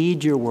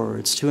heed your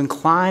words, to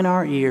incline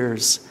our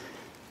ears,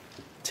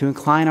 to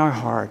incline our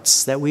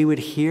hearts, that we would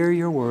hear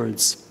your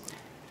words,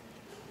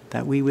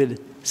 that we would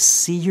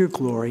see your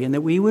glory, and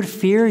that we would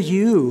fear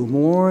you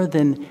more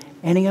than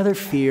any other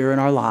fear in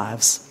our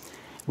lives.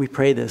 We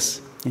pray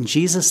this in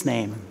Jesus'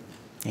 name.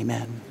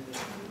 Amen.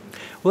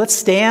 Well, let's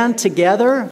stand together.